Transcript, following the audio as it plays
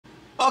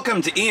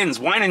Welcome to Ian's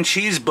Wine and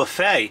Cheese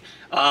Buffet.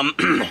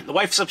 The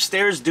wife's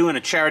upstairs doing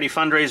a charity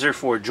fundraiser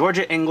for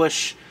Georgia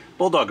English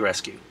Bulldog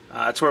Rescue.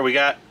 That's where we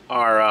got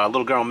our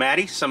little girl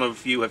Maddie. Some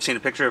of you have seen a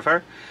picture of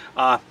her.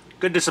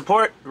 Good to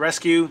support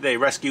rescue. They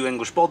rescue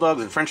English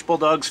Bulldogs and French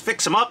Bulldogs,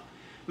 fix them up,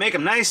 make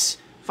them nice,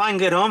 find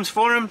good homes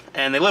for them,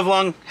 and they live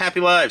long,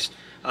 happy lives.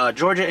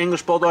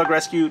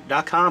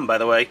 GeorgiaEnglishBulldogRescue.com, by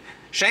the way.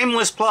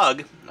 Shameless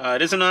plug.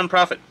 It is a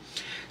non-profit.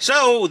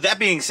 So, that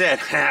being said,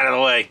 out of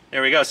the way.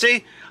 There we go.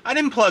 See? I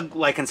didn't plug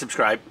like and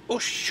subscribe. Oh,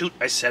 shoot,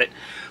 I said it.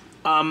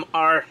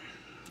 Our,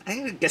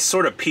 I guess,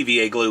 sort of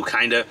PVA glue,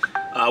 kind of,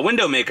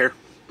 window maker.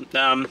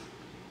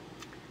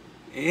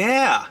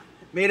 Yeah,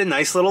 made a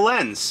nice little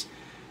lens.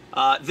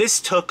 This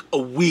took a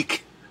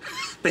week,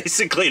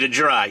 basically, to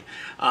dry.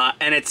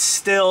 And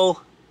it's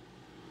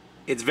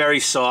very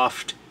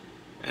soft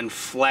and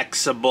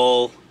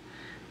flexible,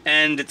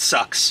 and it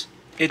sucks.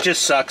 It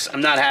just sucks.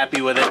 I'm not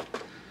happy with it.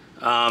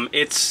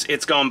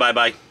 It's going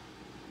bye-bye.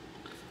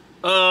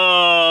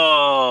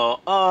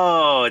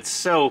 Oh, it's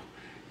so,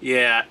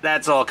 yeah,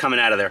 that's all coming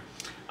out of there.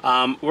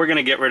 We're going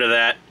to get rid of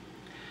that.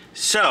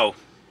 So,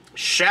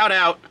 shout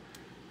out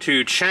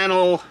to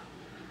channel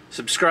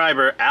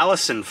subscriber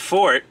Allison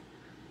Fort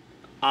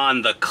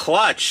on the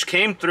clutch.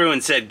 Came through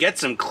and said, get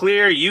some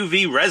clear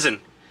UV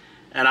resin.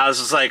 And I was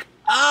just like,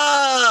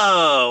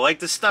 oh, like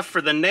the stuff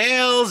for the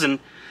nails. And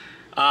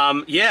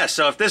yeah,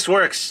 so if this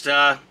works,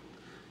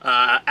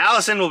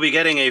 Allison will be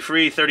getting a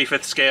free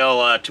 35th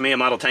scale Tamiya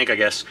model tank, I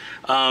guess.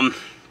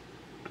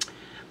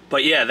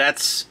 But yeah,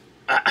 that's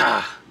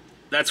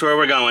where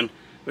we're going.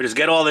 We just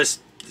get all this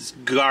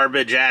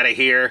garbage out of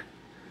here.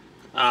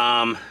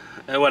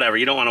 Whatever,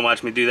 you don't want to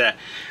watch me do that.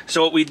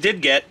 So what we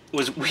did get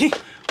was we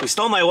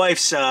stole my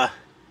wife's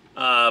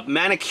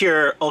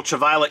manicure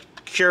ultraviolet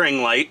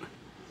curing light.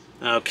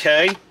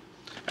 Okay,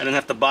 I didn't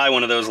have to buy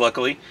one of those,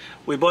 luckily.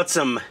 We bought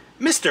some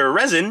Mr.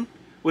 Resin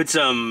with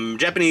some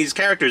Japanese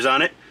characters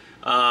on it.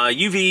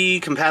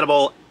 UV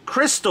compatible,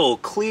 crystal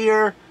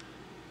clear,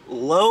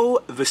 low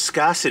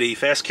viscosity,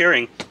 fast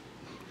curing.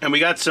 And we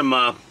got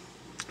some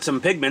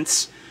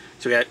pigments.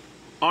 So we got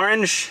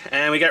orange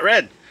and we got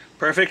red.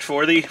 Perfect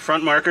for the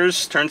front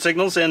markers, turn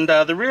signals, and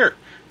the rear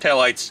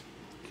taillights.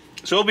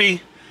 So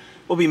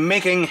we'll be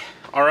making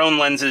our own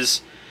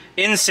lenses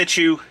in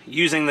situ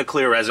using the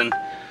clear resin.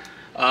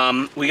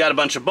 We got a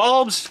bunch of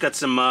bulbs, got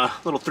some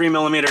little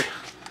 3mm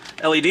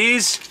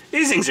LEDs.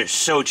 These things are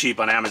so cheap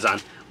on Amazon.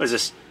 What is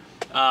this?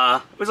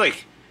 It was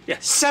like, yeah,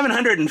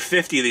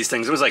 750 of these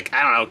things. It was like,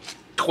 I don't know,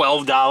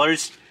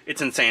 $12.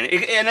 It's insane.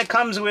 And it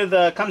comes with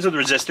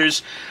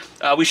resistors.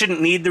 We shouldn't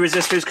need the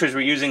resistors because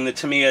we're using the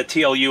Tamiya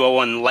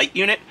TLU01 light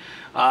unit,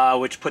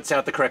 which puts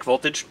out the correct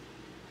voltage.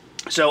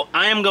 So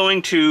I am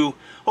going to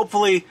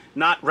hopefully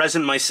not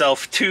resin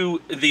myself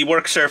to the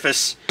work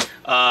surface.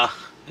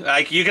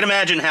 You can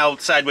imagine how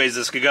sideways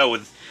this could go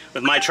with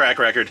my track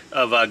record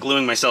of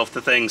gluing myself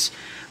to things.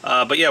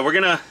 But yeah, we're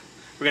gonna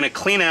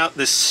clean out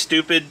this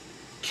stupid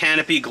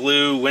canopy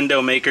glue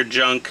window maker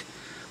junk.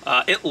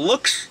 It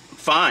looks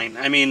fine.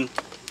 I mean,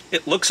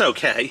 it looks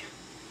okay.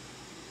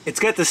 It's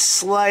got the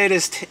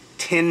slightest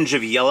tinge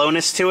of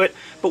yellowness to it,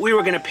 but we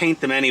were gonna paint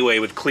them anyway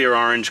with clear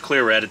orange,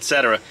 clear red,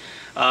 etc.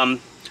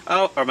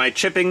 My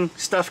chipping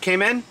stuff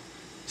came in.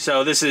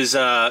 So this is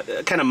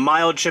kind of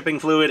mild chipping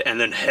fluid and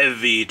then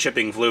heavy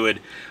chipping fluid.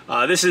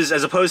 This is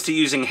as opposed to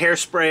using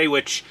hairspray,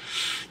 which,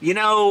 you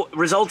know,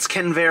 results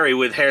can vary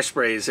with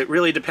hairsprays. It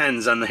really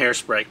depends on the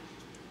hairspray.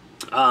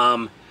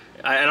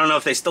 I don't know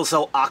if they still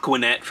sell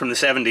Aquanet from the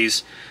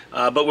 70s,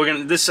 but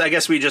I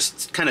guess we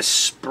just kind of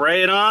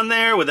spray it on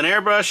there with an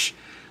airbrush,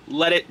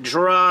 let it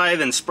dry,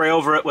 then spray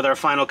over it with our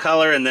final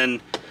color, and then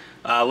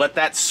let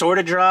that sort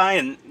of dry,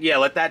 and yeah,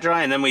 let that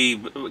dry, and then we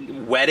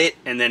wet it,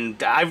 and then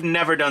I've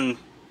never done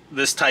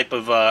this type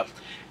of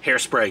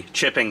hairspray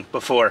chipping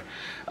before.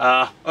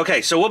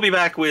 Okay, so we'll be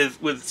back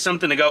with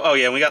something to go. Oh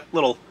yeah, we got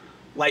little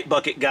light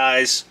bucket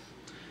guys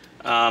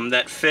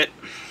that fit.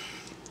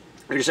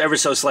 They're just ever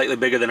so slightly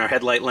bigger than our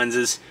headlight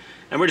lenses,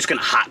 and we're just gonna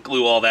hot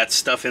glue all that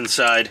stuff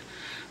inside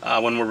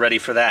when we're ready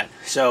for that.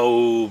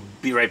 So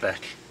be right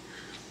back.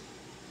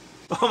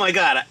 Oh my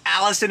God,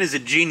 Allison is a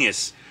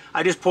genius.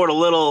 I just poured a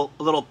little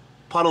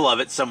puddle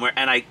of it somewhere,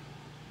 and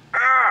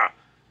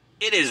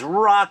it is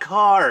rock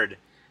hard.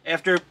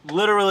 After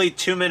literally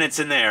 2 minutes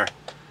in there.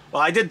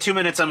 Well, I did 2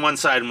 minutes on one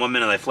side and 1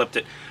 minute I flipped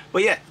it.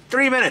 But yeah,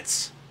 3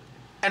 minutes.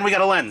 And we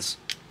got a lens.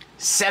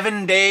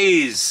 7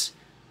 days.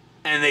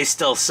 And they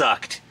still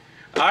sucked.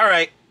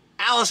 Alright,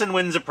 Allison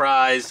wins a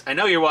prize. I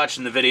know you're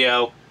watching the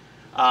video.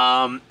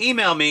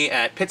 Email me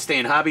at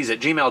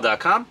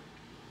pitstainhobbies@gmail.com.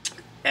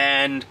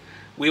 And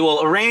we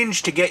will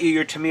arrange to get you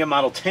your Tamiya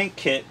model tank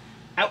kit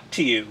out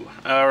to you.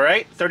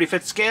 Alright,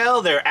 35th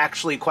scale. They're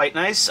actually quite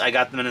nice. I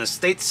got them in an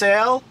estate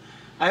sale.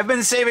 I've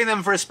been saving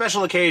them for a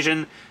special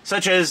occasion,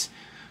 such as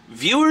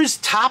viewers'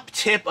 top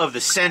tip of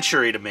the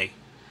century to me.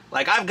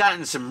 Like, I've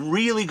gotten some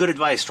really good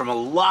advice from a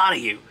lot of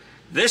you.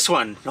 This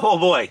one, oh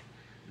boy.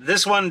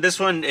 This one,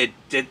 it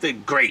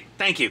did great.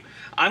 Thank you.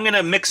 I'm going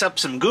to mix up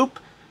some goop,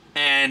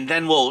 and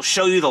then we'll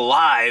show you the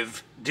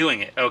live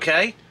doing it,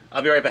 okay?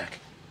 I'll be right back.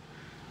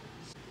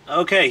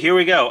 Okay, here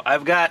we go.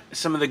 I've got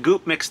some of the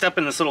goop mixed up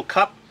in this little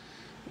cup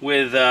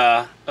with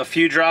a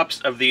few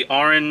drops of the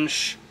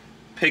orange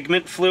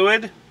pigment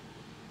fluid.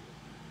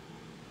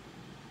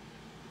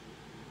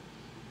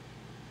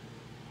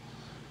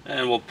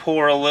 And we'll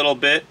pour a little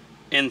bit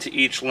into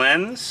each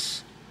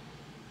lens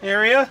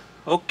area.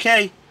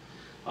 Okay.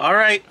 All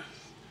right.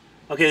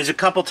 Okay, there's a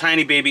couple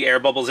tiny baby air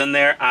bubbles in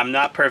there. I'm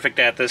not perfect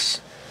at this.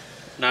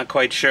 Not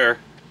quite sure.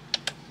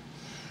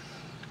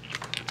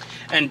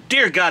 And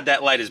dear God,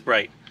 that light is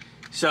bright.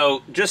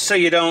 So just so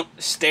you don't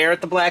stare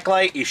at the black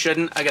light, you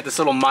shouldn't. I got this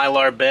little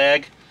Mylar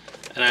bag,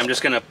 and I'm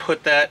just going to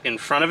put that in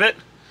front of it.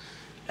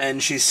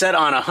 And she's set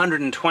on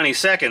 120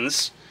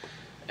 seconds.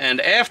 And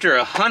after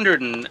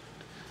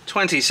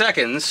 120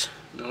 seconds,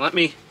 now let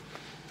me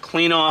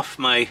clean off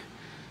my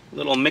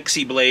little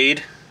mixie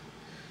blade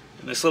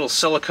in this little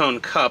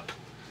silicone cup.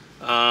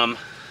 I'll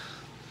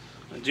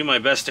do my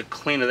best to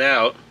clean it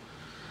out.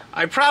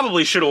 I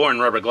probably should have worn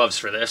rubber gloves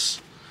for this.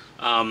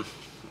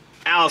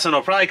 Allison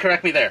will probably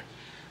correct me there.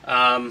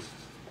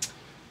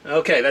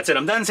 Okay, that's it.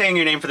 I'm done saying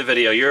your name for the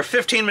video. Your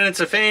 15 minutes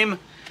of fame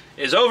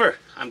is over.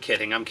 I'm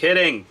kidding. I'm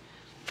kidding.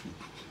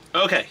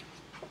 Okay.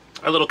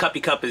 Our little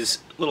cuppy cup is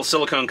a little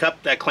silicone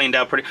cup. That cleaned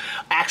out pretty...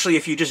 Actually,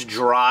 if you just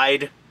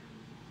dried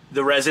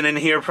the resin in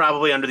here,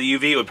 probably under the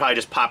UV, it would probably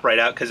just pop right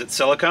out because it's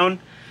silicone.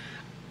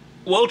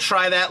 We'll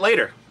try that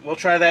later. We'll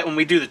try that when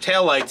we do the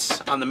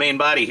taillights on the main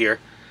body here.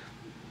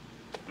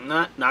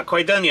 Not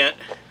quite done yet.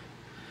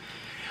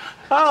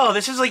 Oh,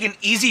 this is like an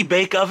easy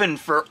bake oven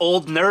for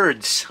old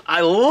nerds.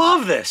 I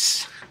love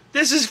this.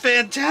 This is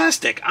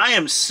fantastic. I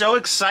am so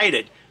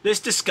excited.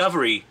 This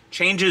discovery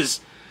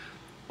changes,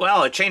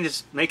 well, it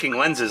changes making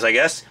lenses, I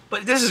guess.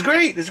 But this is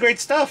great. This is great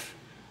stuff.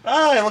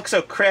 Oh, it looks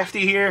so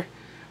crafty here.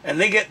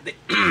 And they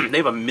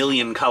have a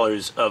million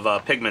colors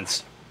of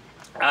pigments.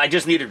 I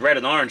just needed red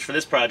and orange for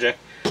this project.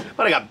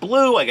 But I got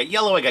blue, I got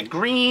yellow, I got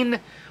green.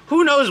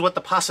 Who knows what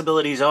the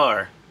possibilities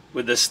are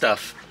with this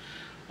stuff.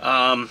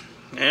 Oh,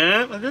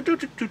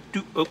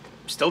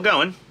 still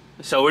going.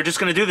 So we're just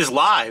going to do this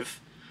live.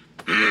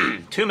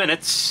 2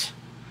 minutes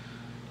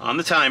on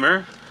the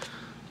timer.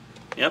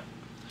 Yep.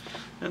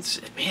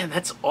 Man,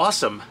 that's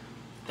awesome.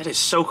 That is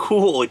so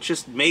cool. It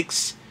just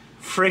makes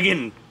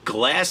friggin'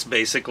 glass,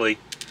 basically.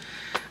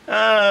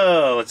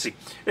 Oh, let's see.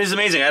 This is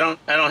amazing. I don't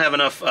have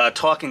enough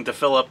talking to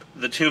fill up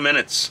the 2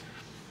 minutes.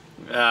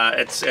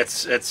 That's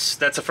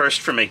a first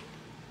for me.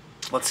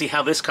 Let's see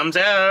how this comes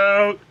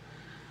out.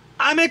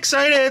 I'm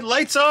excited.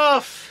 Lights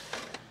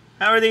off.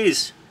 How are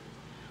these?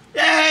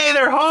 Yay,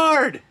 they're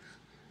hard.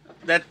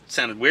 That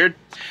sounded weird.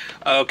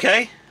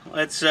 Okay,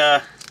 let's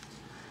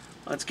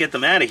get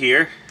them out of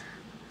here.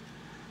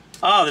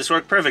 Oh, this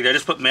worked perfect. I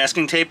just put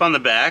masking tape on the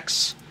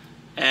backs,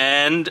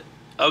 and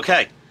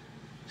okay.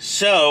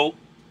 So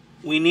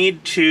we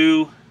need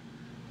to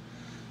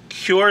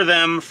cure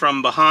them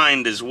from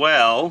behind as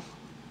well.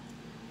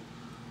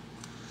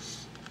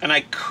 And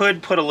I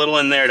could put a little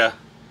in there to,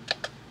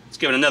 let's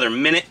give it another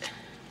minute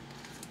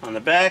on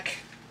the back.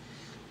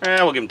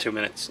 We'll give them 2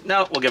 minutes.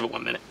 No, we'll give it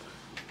 1 minute.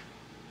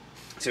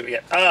 Let's see what we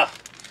get.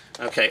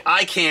 Okay,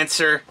 eye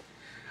cancer.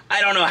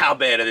 I don't know how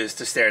bad it is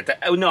to stare at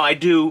that. Oh, no, I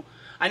do.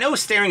 I know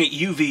staring at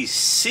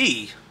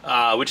UVC,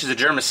 which is a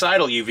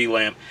germicidal UV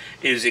lamp,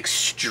 is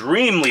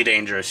extremely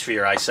dangerous for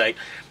your eyesight.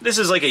 This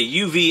is like a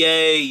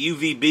UVA,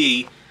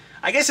 UVB.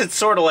 I guess it's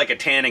sort of like a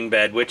tanning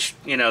bed, which,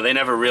 you know, they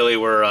never really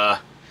were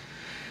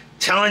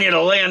telling you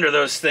to lay under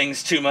those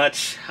things too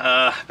much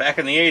back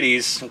in the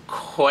 80s.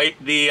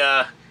 Quite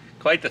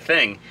the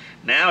thing.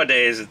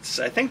 Nowadays,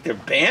 I think they're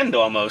banned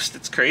almost.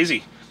 It's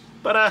crazy.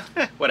 But,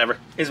 whatever.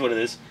 Is what it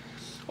is.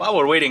 While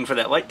we're waiting for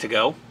that light to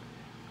go,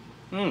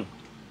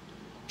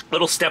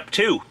 little step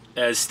 2,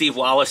 as Steve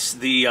Wallace,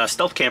 the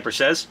stealth camper,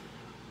 says.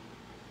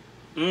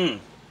 Oh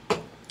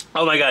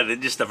my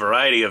God, just a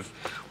variety of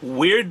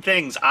weird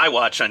things I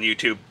watch on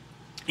YouTube.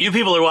 You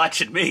people are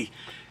watching me,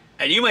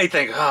 and you might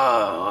think,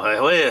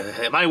 oh,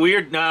 am I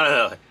weird?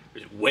 No.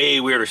 There's way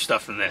weirder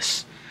stuff than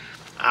this.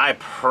 I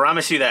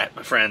promise you that,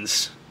 my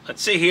friends.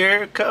 Let's see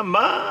here. Come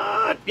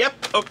on.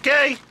 Yep,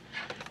 okay.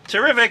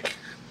 Terrific.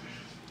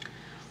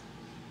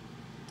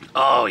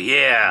 Oh,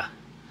 yeah.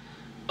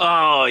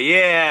 Oh,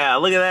 yeah.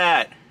 Look at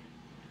that.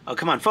 Oh,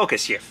 come on.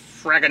 Focus, you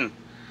fraggin'.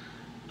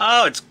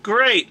 Oh, it's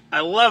great.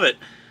 I love it.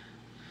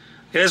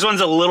 Okay, this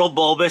one's a little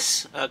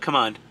bulbous. Come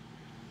on.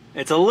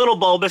 It's a little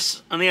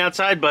bulbous on the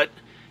outside, but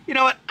you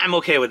know what? I'm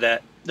okay with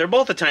that. They're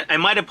both a tiny. I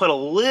might have put a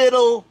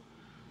little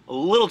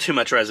too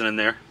much resin in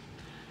there.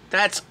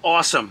 That's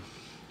awesome.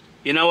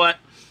 You know what?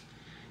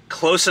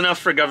 Close enough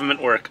for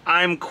government work.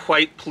 I'm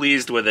quite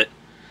pleased with it.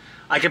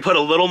 I could put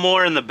a little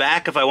more in the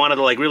back if I wanted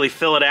to like really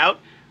fill it out,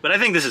 but I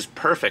think this is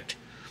perfect.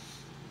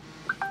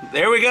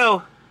 There we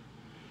go.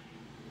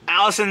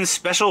 Allison's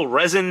special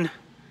resin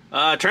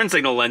turn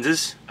signal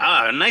lenses.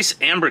 A nice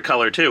amber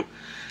color too.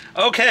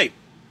 Okay,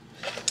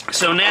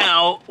 so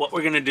now what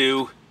we're gonna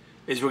do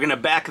is we're gonna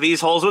back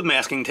these holes with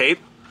masking tape,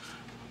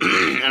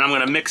 and I'm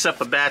gonna mix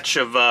up a batch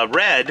of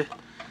red,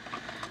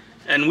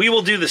 and we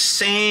will do the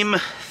same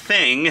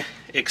thing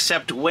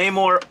except way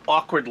more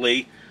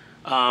awkwardly,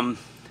 because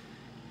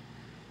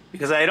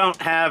I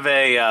don't have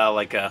a,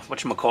 like a,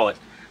 whatchamacallit,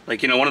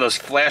 like, you know, one of those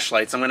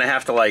flashlights. I'm going to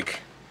have to,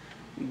 like,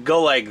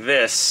 go like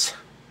this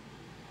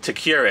to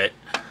cure it.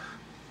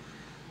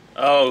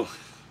 Oh,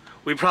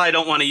 we probably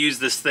don't want to use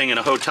this thing in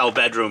a hotel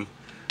bedroom.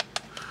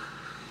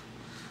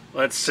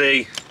 Let's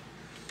see.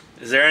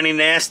 Is there any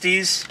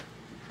nasties? Is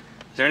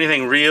there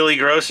anything really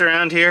gross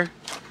around here?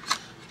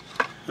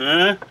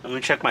 Huh? I'm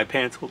going to check my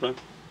pants. Hold on.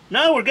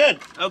 No, we're good.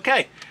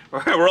 Okay.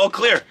 We're all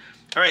clear.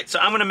 All right, so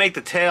I'm going to make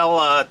the tail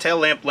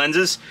lamp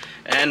lenses,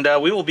 and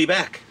we will be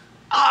back.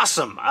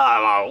 Awesome.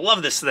 I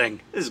love this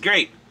thing. This is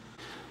great.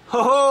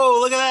 Ho-ho,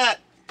 look at that.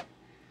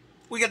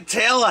 We got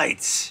tail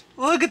lights.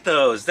 Look at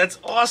those. That's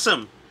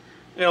awesome.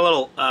 We got a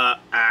little,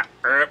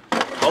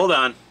 hold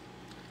on.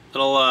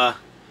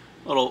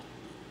 Little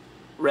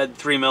red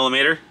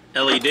 3mm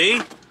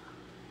LED.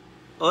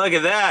 Look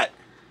at that.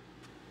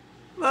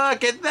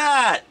 Look at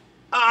that.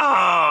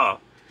 Oh.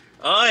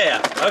 Oh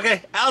yeah.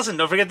 Okay, Allison,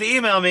 don't forget to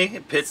email me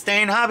at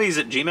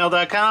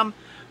pitstainhobbies@gmail.com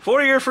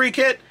for your free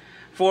kit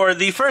for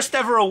the first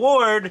ever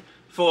award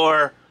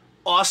for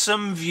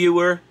Awesome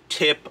Viewer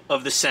Tip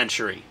of the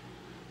Century.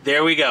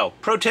 There we go.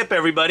 Pro tip,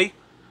 everybody.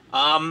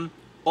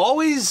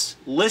 Always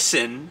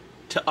listen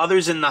to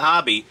others in the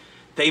hobby.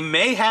 They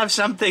may have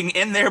something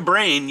in their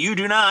brain you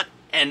do not,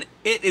 and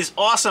it is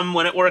awesome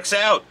when it works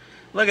out.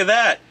 Look at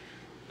that.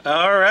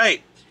 All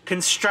right.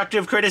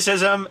 Constructive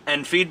criticism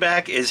and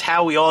feedback is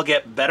how we all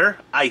get better.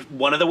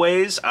 One of the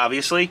ways,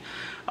 obviously.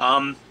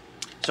 So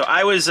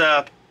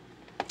I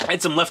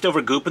had some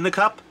leftover goop in the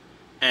cup,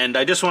 and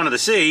I just wanted to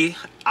see.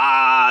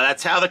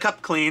 That's how the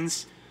cup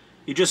cleans.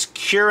 You just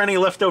cure any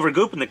leftover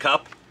goop in the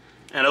cup,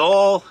 and it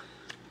all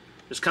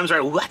just comes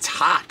right. Ooh, that's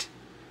hot.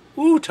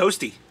 Ooh,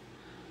 toasty.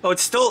 Oh,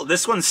 it's still.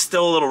 This one's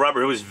still a little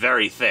rubbery. It was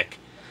very thick.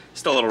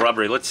 Still a little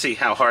rubbery. Let's see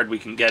how hard we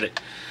can get it.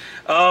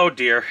 Oh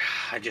dear,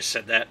 I just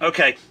said that.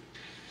 Okay.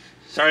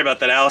 Sorry about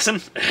that,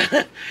 Allison.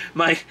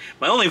 my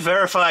only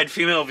verified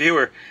female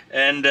viewer,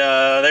 and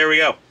there we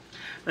go.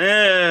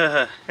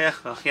 Yeah,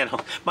 well, you know,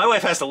 my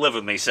wife has to live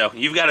with me, so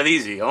you've got it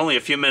easy. Only a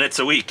few minutes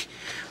a week.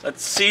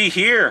 Let's see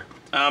here.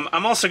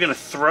 I'm also going to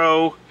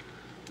throw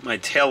my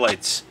tail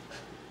lights.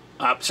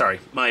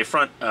 My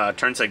front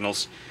turn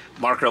signals,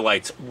 marker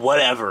lights,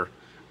 whatever.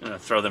 I'm going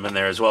to throw them in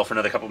there as well for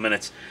another couple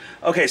minutes.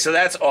 Okay, so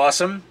that's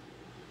awesome.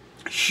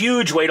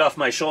 Huge weight off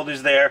my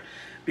shoulders there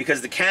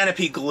because the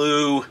canopy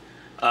glue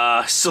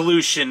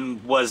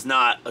solution was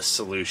not a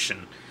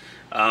solution.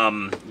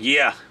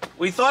 Yeah,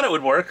 we thought it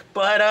would work,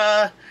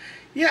 but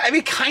yeah, I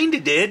mean, kind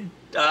of did,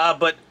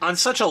 but on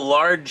such a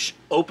large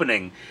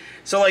opening.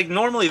 So, like,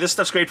 normally this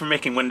stuff's great for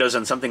making windows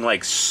on something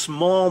like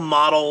small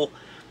model,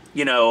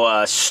 you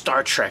know,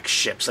 Star Trek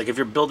ships. Like if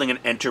you're building an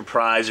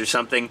Enterprise or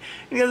something,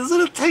 you got those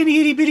little tiny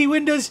itty bitty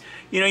windows.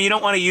 You know, you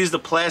don't want to use the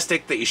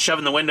plastic that you shove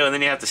in the window and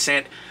then you have to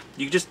sand.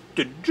 You just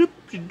drip,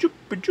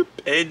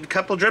 and a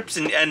couple drips,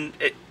 and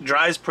it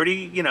dries pretty,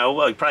 you know,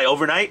 like probably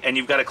overnight, and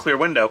you've got a clear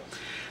window.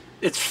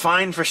 It's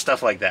fine for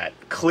stuff like that.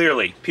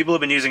 Clearly, people have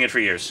been using it for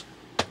years.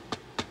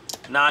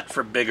 Not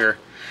for bigger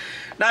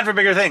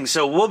things.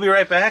 So we'll be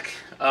right back.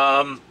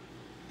 And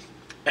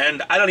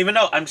I don't even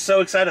know. I'm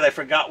so excited. I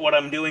forgot what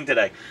I'm doing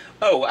today.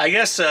 Oh, I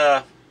guess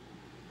we're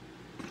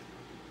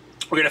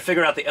going to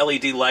figure out the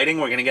LED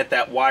lighting. We're going to get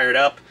that wired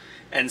up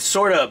and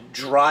sort of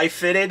dry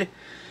fitted.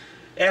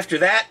 After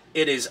that,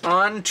 it is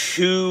on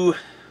to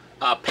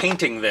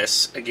painting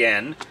this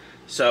again.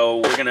 So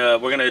we're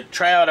gonna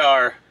try out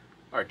our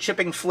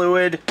chipping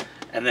fluid,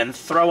 and then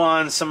throw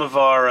on some of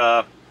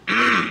our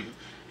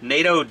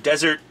NATO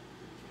desert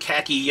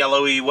khaki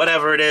yellowy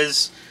whatever it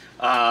is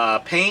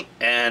paint,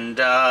 and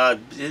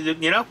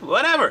you know,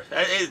 whatever.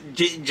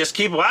 Just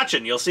keep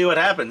watching. You'll see what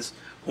happens.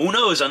 Who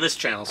knows on this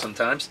channel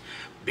sometimes.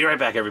 Be right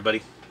back,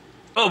 everybody.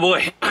 Oh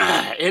boy,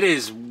 it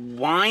is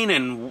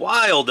whining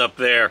wild up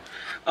there.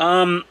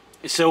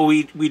 So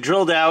we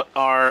drilled out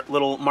our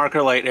little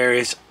marker light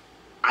areas.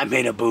 I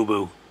made a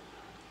boo-boo.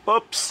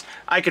 Oops,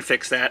 I could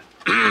fix that.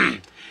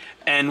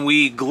 And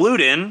we glued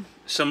in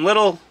some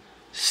little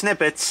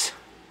snippets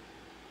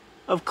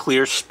of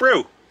clear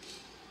sprue.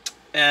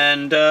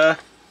 And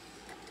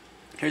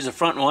here's a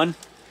front one.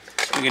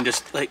 We can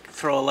just like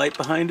throw a light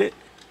behind it.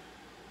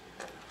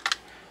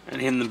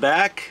 And in the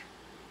back,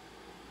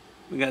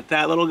 we got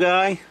that little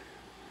guy.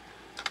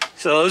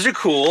 So those are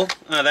cool.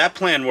 That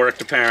plan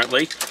worked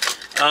apparently.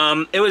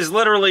 It was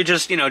literally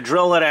just, you know,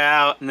 drill it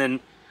out, and then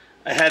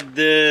I had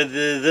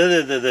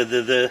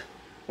the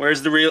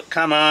where's the real,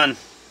 come on,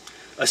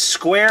 a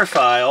square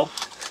file.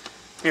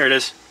 Here it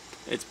is.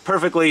 It's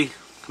perfectly,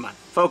 come on,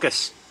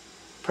 focus,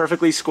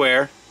 perfectly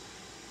square.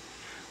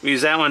 We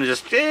use that one to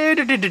just,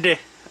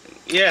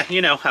 yeah,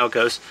 you know how it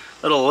goes.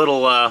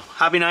 Little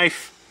hobby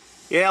knife.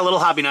 Yeah, little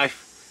hobby knife.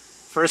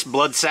 First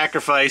blood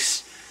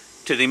sacrifice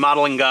to the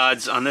modeling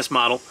gods on this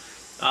model.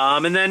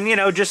 And then, you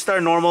know, just our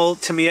normal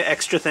Tamiya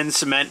extra thin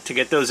cement to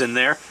get those in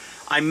there.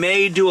 I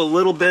may do a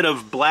little bit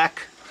of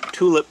black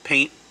tulip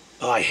paint.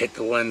 Oh, I hit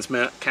the lens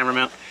mount, camera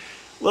mount.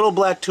 Little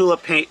black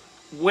tulip paint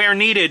where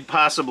needed,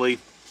 possibly.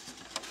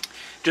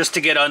 just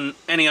to get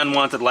any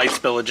unwanted light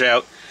spillage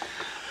out.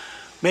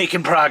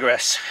 Making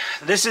progress.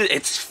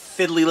 It's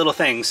fiddly little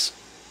things.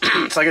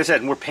 It's like I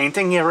said, we're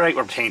painting. Yeah, right,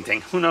 we're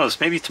painting. Who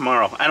knows? Maybe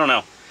tomorrow. I don't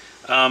know.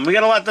 We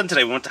got a lot done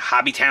today. We went to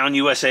Hobbytown,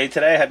 USA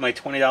today. I had my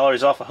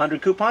 $20 off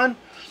 100 coupon.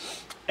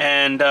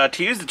 And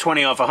to use the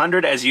 20 off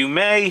 100, as you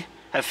may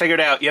have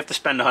figured out, you have to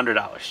spend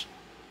 $100.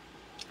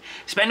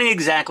 Spending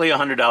exactly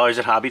 $100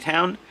 at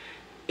Hobbytown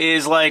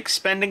is like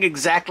spending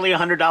exactly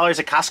 $100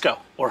 at Costco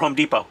or Home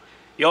Depot.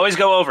 You always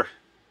go over.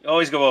 You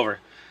always go over.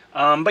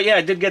 But yeah,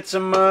 I did get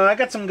some. I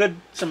got some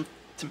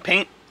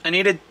paint. I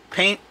needed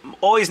paint.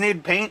 Always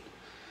need paint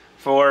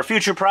for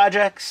future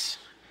projects.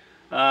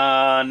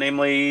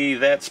 Namely,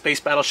 that Space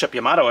Battleship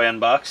Yamato I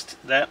unboxed.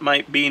 That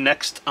might be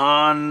next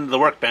on the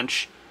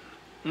workbench.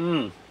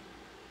 So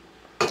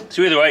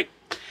either way,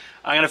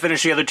 I'm gonna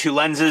finish the other two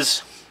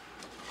lenses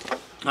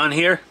on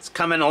here. It's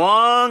coming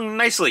along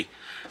nicely.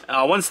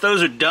 Once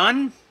those are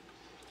done,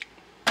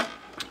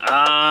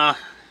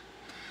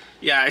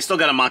 yeah, I still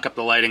got to mock up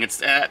the lighting. It's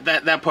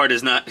that part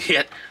is not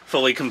yet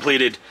fully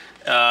completed.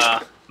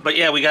 But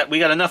yeah, we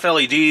got enough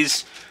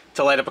LEDs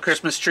to light up a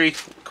Christmas tree.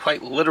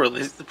 Quite literally,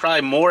 there's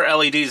probably more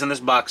LEDs in this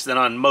box than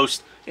on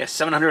most. Yeah,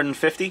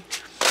 750.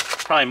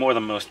 Probably more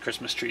than most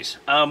Christmas trees.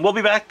 We'll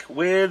be back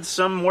with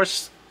some more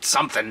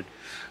something.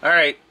 All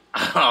right,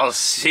 I'll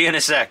see you in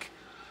a sec.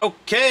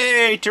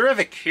 Okay,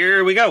 terrific.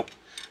 Here we go.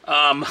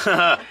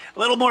 A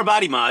little more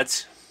body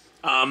mods.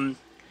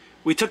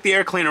 We took the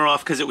air cleaner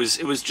off because it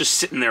was just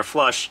sitting there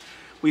flush.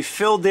 We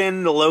filled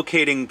in the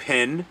locating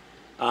pin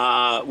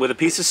with a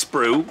piece of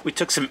sprue. We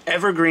took some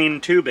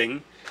evergreen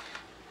tubing.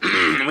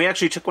 And we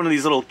actually took one of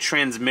these little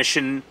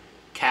transmission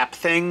cap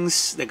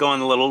things that go on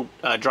the little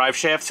drive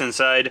shafts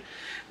inside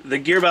the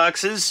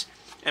gearboxes,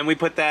 and we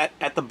put that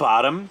at the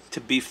bottom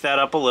to beef that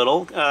up a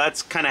little.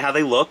 That's kind of how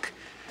they look,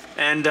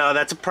 and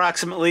that's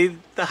approximately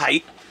the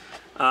height.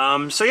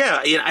 So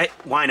yeah,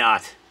 why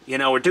not? You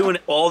know, we're doing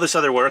all this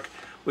other work.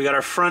 We got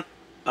our front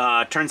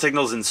turn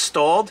signals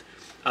installed.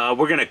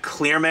 We're gonna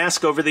clear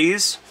mask over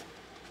these.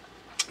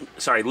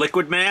 Sorry,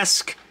 liquid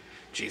mask.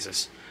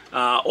 Jesus.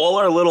 All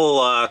our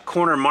little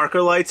corner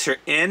marker lights are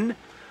in.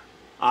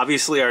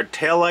 Obviously, our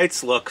tail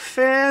lights look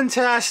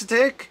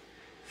fantastic.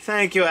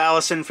 Thank you,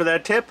 Allison, for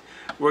that tip.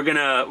 We're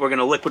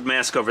gonna liquid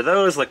mask over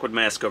those. Liquid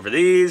mask over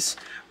these.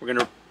 We're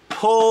gonna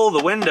pull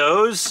the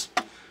windows.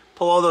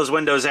 Pull all those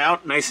windows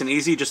out, nice and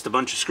easy, just a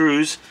bunch of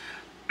screws.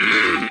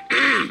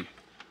 I'm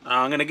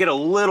going to get a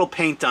little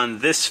paint on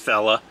this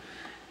fella,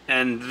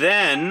 and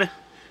then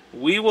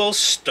we will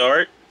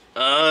start,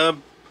 I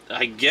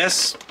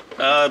guess,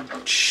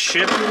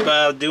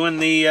 doing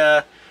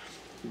the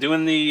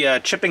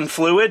chipping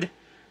fluid,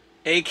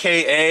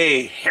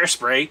 aka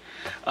hairspray.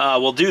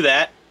 We'll do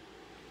that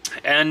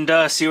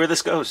and see where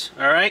this goes.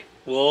 All right,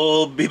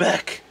 we'll be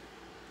back.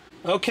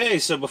 Okay,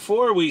 so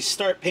before we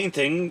start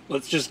painting,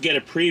 let's just get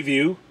a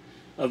preview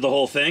of the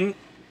whole thing.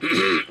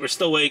 We're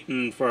still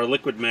waiting for our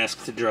liquid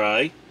mask to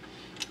dry,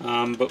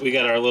 but we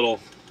got our little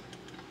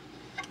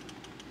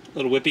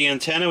whippy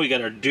antenna. We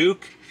got our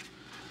Duke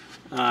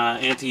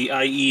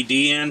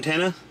anti-IED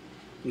antenna.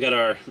 We got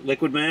our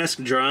liquid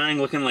mask drying,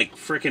 looking like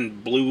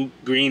frickin' blue,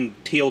 green,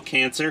 teal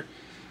cancer.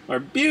 Our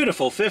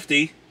beautiful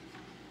 50,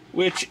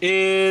 which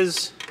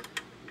is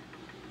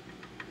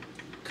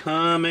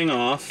coming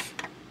off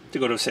to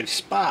go to a safe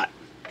spot.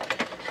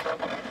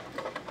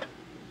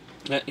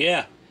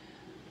 Yeah,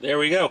 there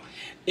we go.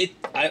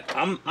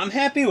 I'm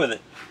happy with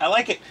it. I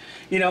like it.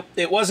 You know,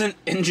 it wasn't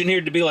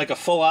engineered to be like a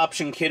full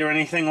option kit or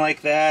anything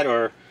like that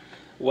or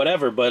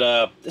whatever,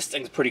 but this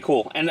thing's pretty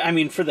cool. And I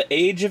mean, for the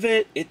age of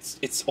it,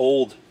 it's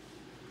old.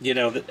 You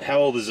know, how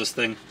old is this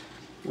thing?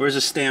 Where's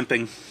the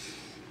stamping?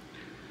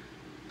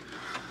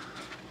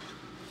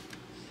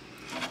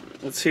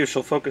 Let's see if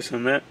she'll focus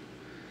on that.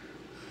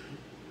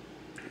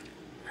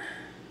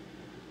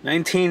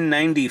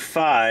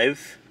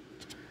 1995.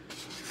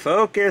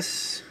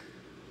 Focus.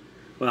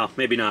 Well,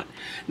 maybe not.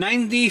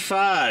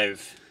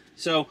 95.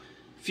 So,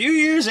 a few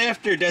years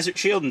after Desert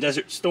Shield and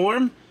Desert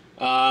Storm,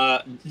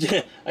 I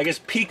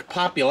guess peak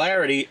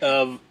popularity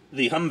of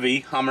the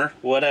Hummer,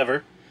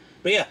 whatever.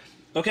 But yeah,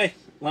 okay.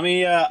 Let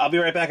me. I'll be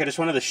right back. I just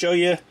wanted to show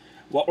you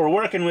what we're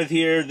working with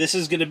here. This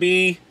is going to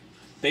be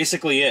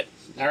basically it.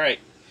 All right.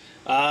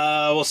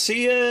 We'll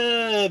see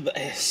you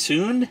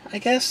soon, I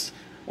guess.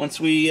 Once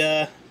we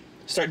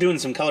start doing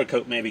some color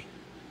coat, maybe.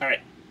 All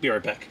right. Be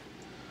right back.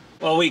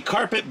 Well, we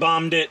carpet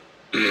bombed it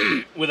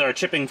with our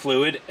chipping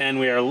fluid, and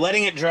we are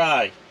letting it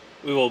dry.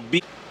 We will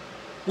be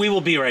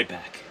right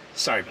back.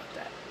 Sorry about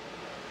that.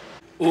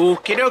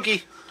 Okie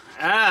dokie.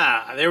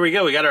 Ah, there we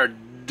go. We got our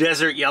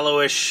desert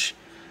yellowish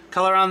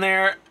color on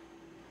there.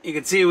 You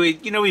can see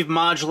we've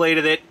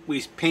modulated it.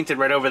 We painted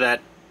right over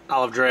that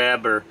olive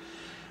drab, or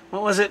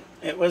what was it?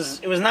 It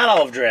was not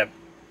olive drab.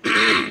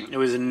 It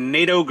was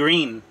NATO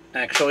green,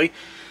 actually.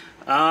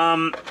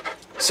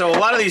 So a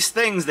lot of these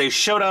things, they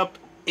showed up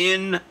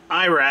in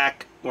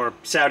Iraq or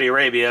Saudi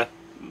Arabia,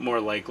 more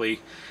likely.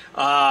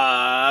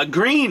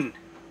 Green.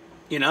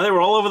 You know, they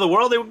were all over the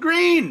world. They were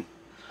green.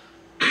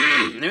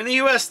 They're in the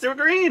U.S. They were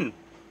green.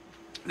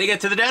 They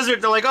get to the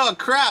desert, they're like, oh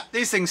crap,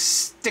 these things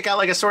stick out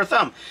like a sore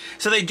thumb.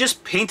 So they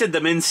just painted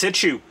them in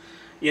situ.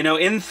 You know,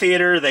 in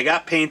theater, they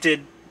got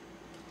painted,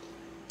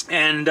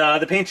 and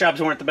the paint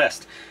jobs weren't the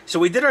best. So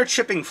we did our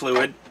chipping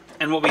fluid,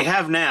 and what we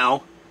have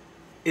now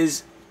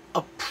is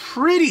a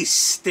pretty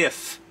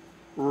stiff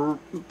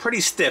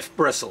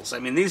bristles. I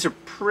mean, these are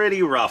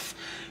pretty rough.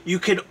 You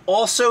could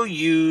also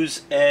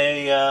use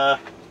a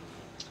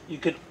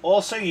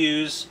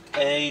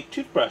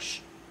toothbrush.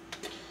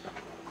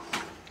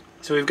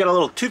 So we've got a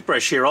little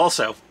toothbrush here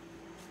also,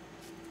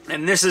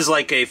 and this is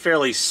like a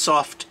fairly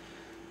soft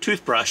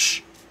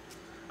toothbrush,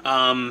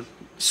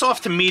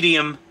 soft to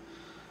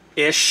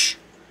medium-ish.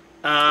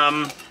 We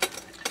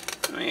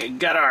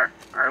got our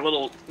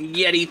little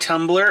Yeti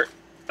tumbler.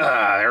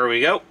 There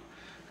we go.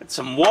 Got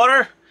some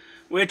water,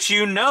 which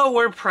you know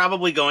we're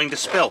probably going to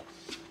spill.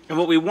 And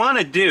what we want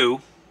to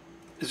do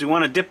is we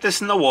want to dip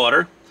this in the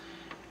water,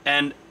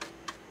 and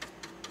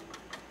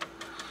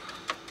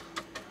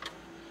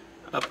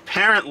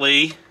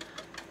apparently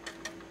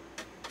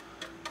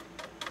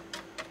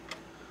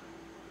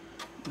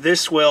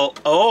this will,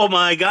 oh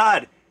my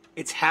God,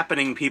 it's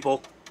happening,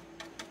 people.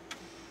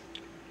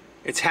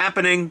 It's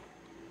happening.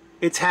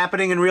 It's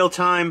happening in real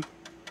time.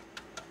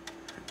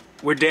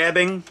 We're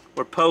dabbing,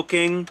 we're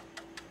poking.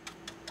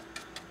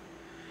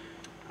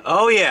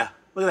 Oh yeah,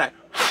 look at that.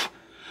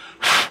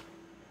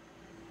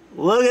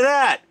 Look at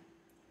that.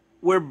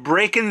 We're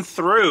breaking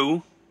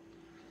through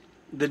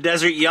the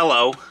desert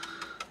yellow.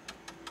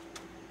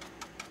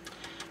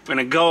 We're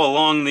gonna go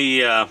along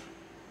the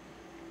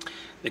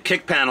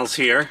kick panels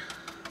here.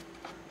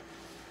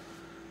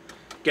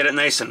 Get it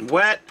nice and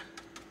wet.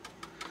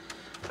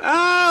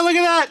 Ah, look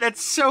at that.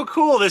 That's so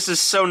cool. This is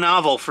so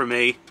novel for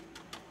me.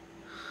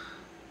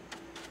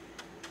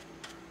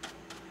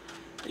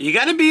 You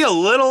gotta be a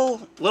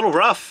little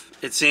rough,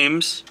 it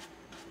seems.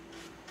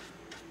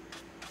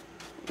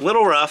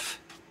 Little rough.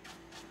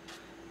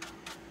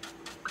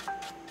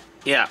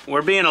 Yeah,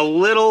 we're being a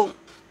little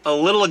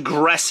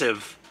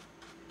aggressive.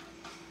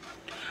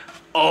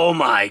 Oh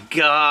my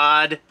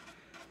God.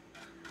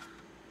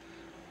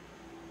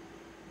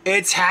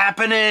 It's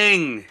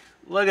happening.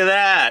 Look at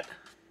that.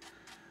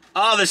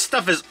 Oh, this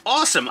stuff is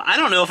awesome. I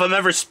don't know if I'm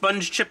ever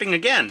sponge chipping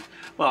again.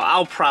 Well,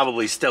 I'll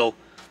probably still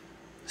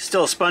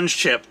sponge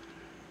chip.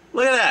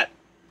 Look at that.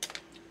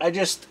 I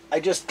just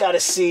gotta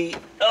see,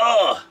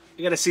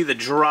 you gotta see the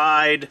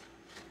dried.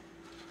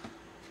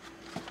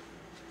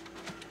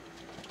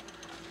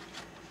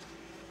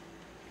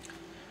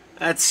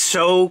 That's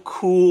so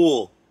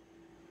cool.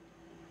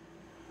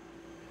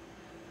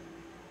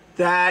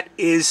 That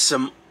is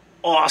some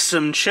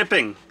awesome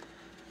chipping.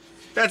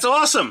 That's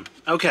awesome.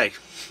 Okay.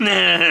 Oh,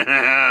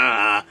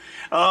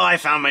 I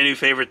found my new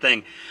favorite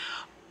thing.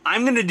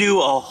 I'm gonna do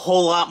a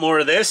whole lot more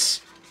of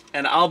this,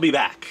 and I'll be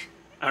back.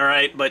 All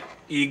right, but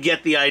you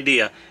get the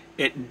idea.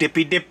 It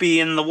dippy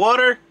in the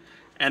water,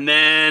 and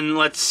then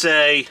let's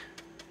say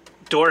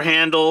door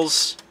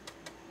handles.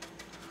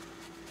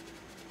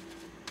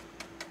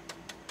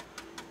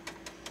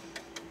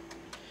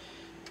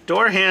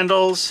 Door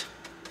handles.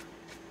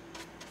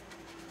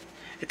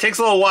 It takes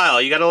a little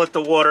while. You gotta let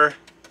the water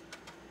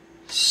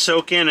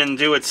soak in and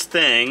do its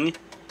thing,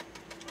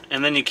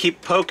 and then you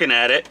keep poking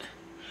at it,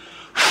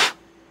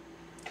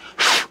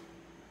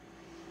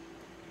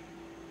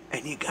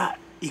 and you got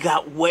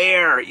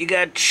wear, you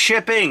got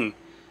chipping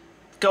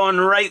going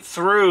right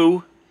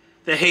through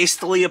the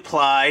hastily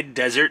applied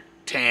desert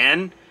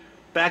tan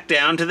back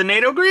down to the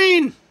NATO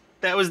green.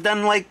 That was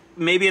done like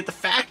maybe at the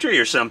factory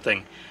or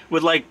something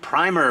with like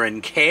primer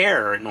and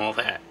care and all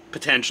that,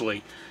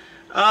 potentially.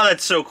 Oh,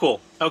 that's so cool.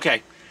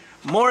 Okay,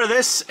 more of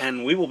this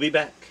and we will be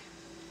back.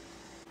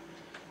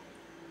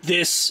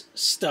 This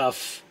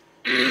stuff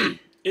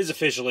is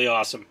officially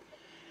awesome.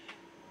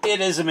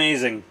 It is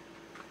amazing.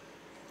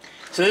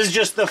 So this is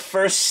just the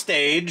first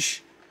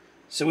stage.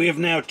 So we have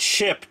now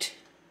chipped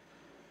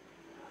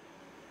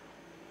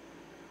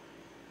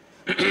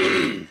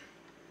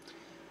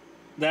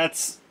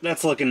that's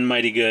looking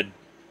mighty good.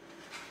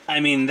 I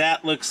mean,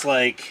 that looks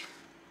like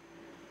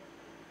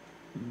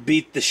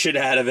beat the shit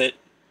out of it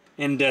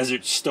in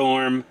Desert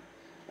Storm.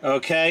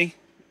 Okay,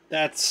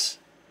 that's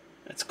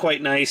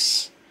quite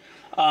nice.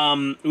 We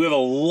have a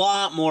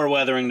lot more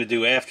weathering to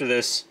do after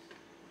this.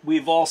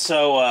 We've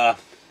also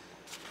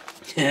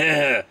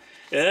to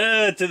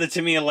the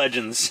Tamiya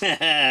legends.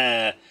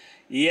 Yeah,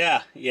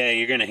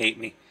 you're gonna hate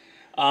me.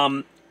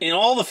 In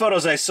all the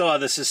photos I saw,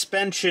 the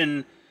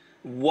suspension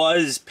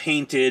was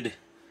painted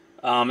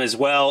as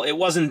well. It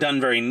wasn't done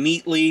very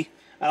neatly.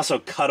 I also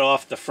cut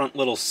off the front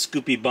little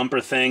scoopy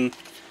bumper thing.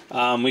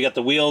 We got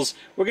the wheels.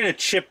 We're gonna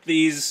chip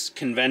these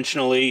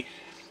conventionally.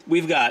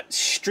 We've got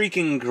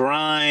streaking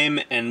grime,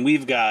 and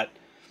we've got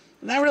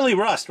not really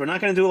rust. We're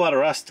not gonna do a lot of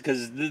rust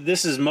because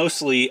this is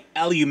mostly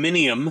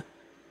aluminium.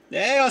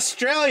 Hey,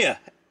 Australia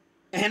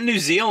and New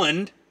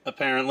Zealand,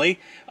 apparently,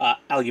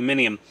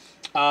 aluminium.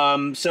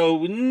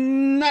 So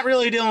not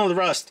really dealing with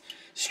rust.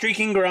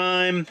 Streaking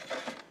grime,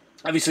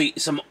 obviously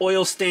some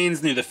oil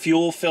stains near the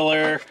fuel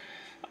filler.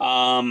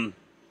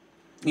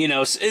 You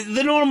know,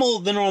 the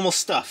normal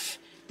stuff.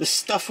 The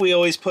stuff we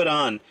always put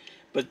on.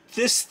 But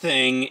this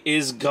thing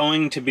is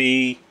going to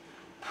be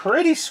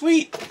pretty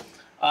sweet.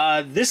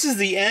 This is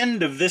the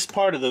end of this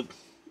part of the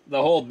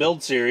whole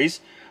build series.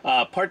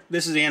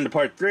 This is the end of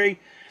part 3.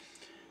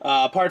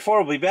 Part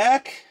 4 will be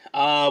back.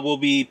 We'll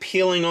be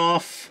peeling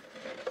off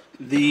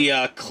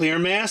the clear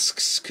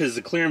masks, because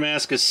the clear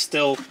mask is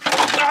still...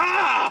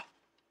 Ah!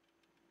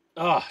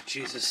 Oh,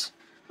 Jesus.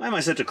 Why am I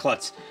such a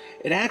klutz?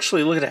 It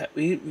actually, look at that.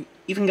 We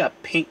even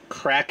got paint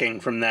cracking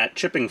from that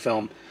chipping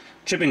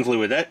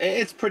fluid.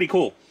 It's pretty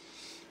cool.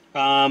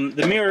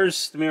 The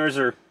mirrors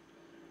are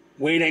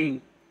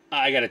waiting.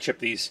 I gotta chip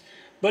these.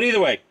 But either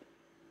way,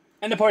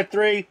 end of part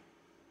 3.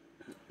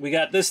 We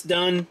got this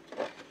done.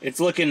 It's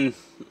looking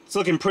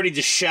pretty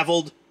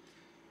disheveled.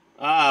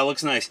 It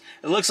looks nice.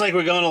 It looks like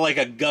we're going to like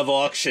a gov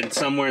auction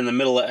somewhere in the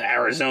middle of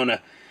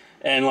Arizona.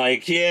 And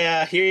like,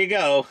 yeah, here you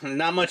go.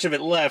 Not much of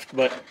it left,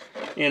 but,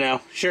 you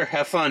know, sure,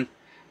 have fun.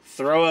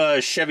 Throw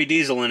a Chevy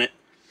diesel in it.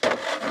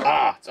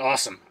 It's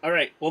awesome.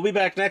 Alright, we'll be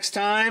back next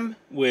time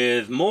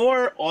with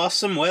more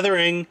awesome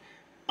weathering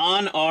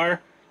on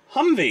our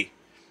Humvee.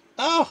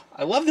 Oh,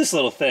 I love this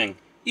little thing.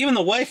 Even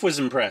the wife was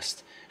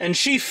impressed. And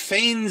she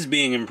feigns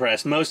being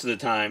impressed most of the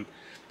time.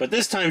 But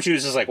this time she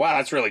was just like, wow,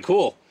 that's really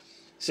cool.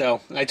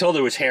 So, I told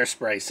her it was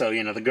hairspray, so,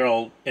 you know, the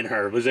girl in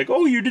her was like,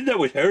 oh, you did that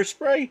with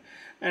hairspray?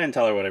 I didn't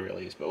tell her what I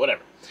really used, but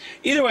whatever.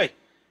 Either way,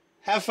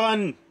 have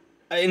fun.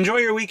 Enjoy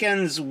your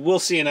weekends. We'll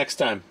see you next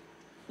time.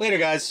 Later,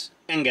 guys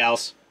and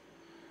gals.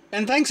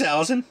 And thanks,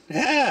 Allison.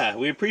 Yeah,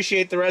 we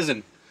appreciate the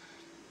resin.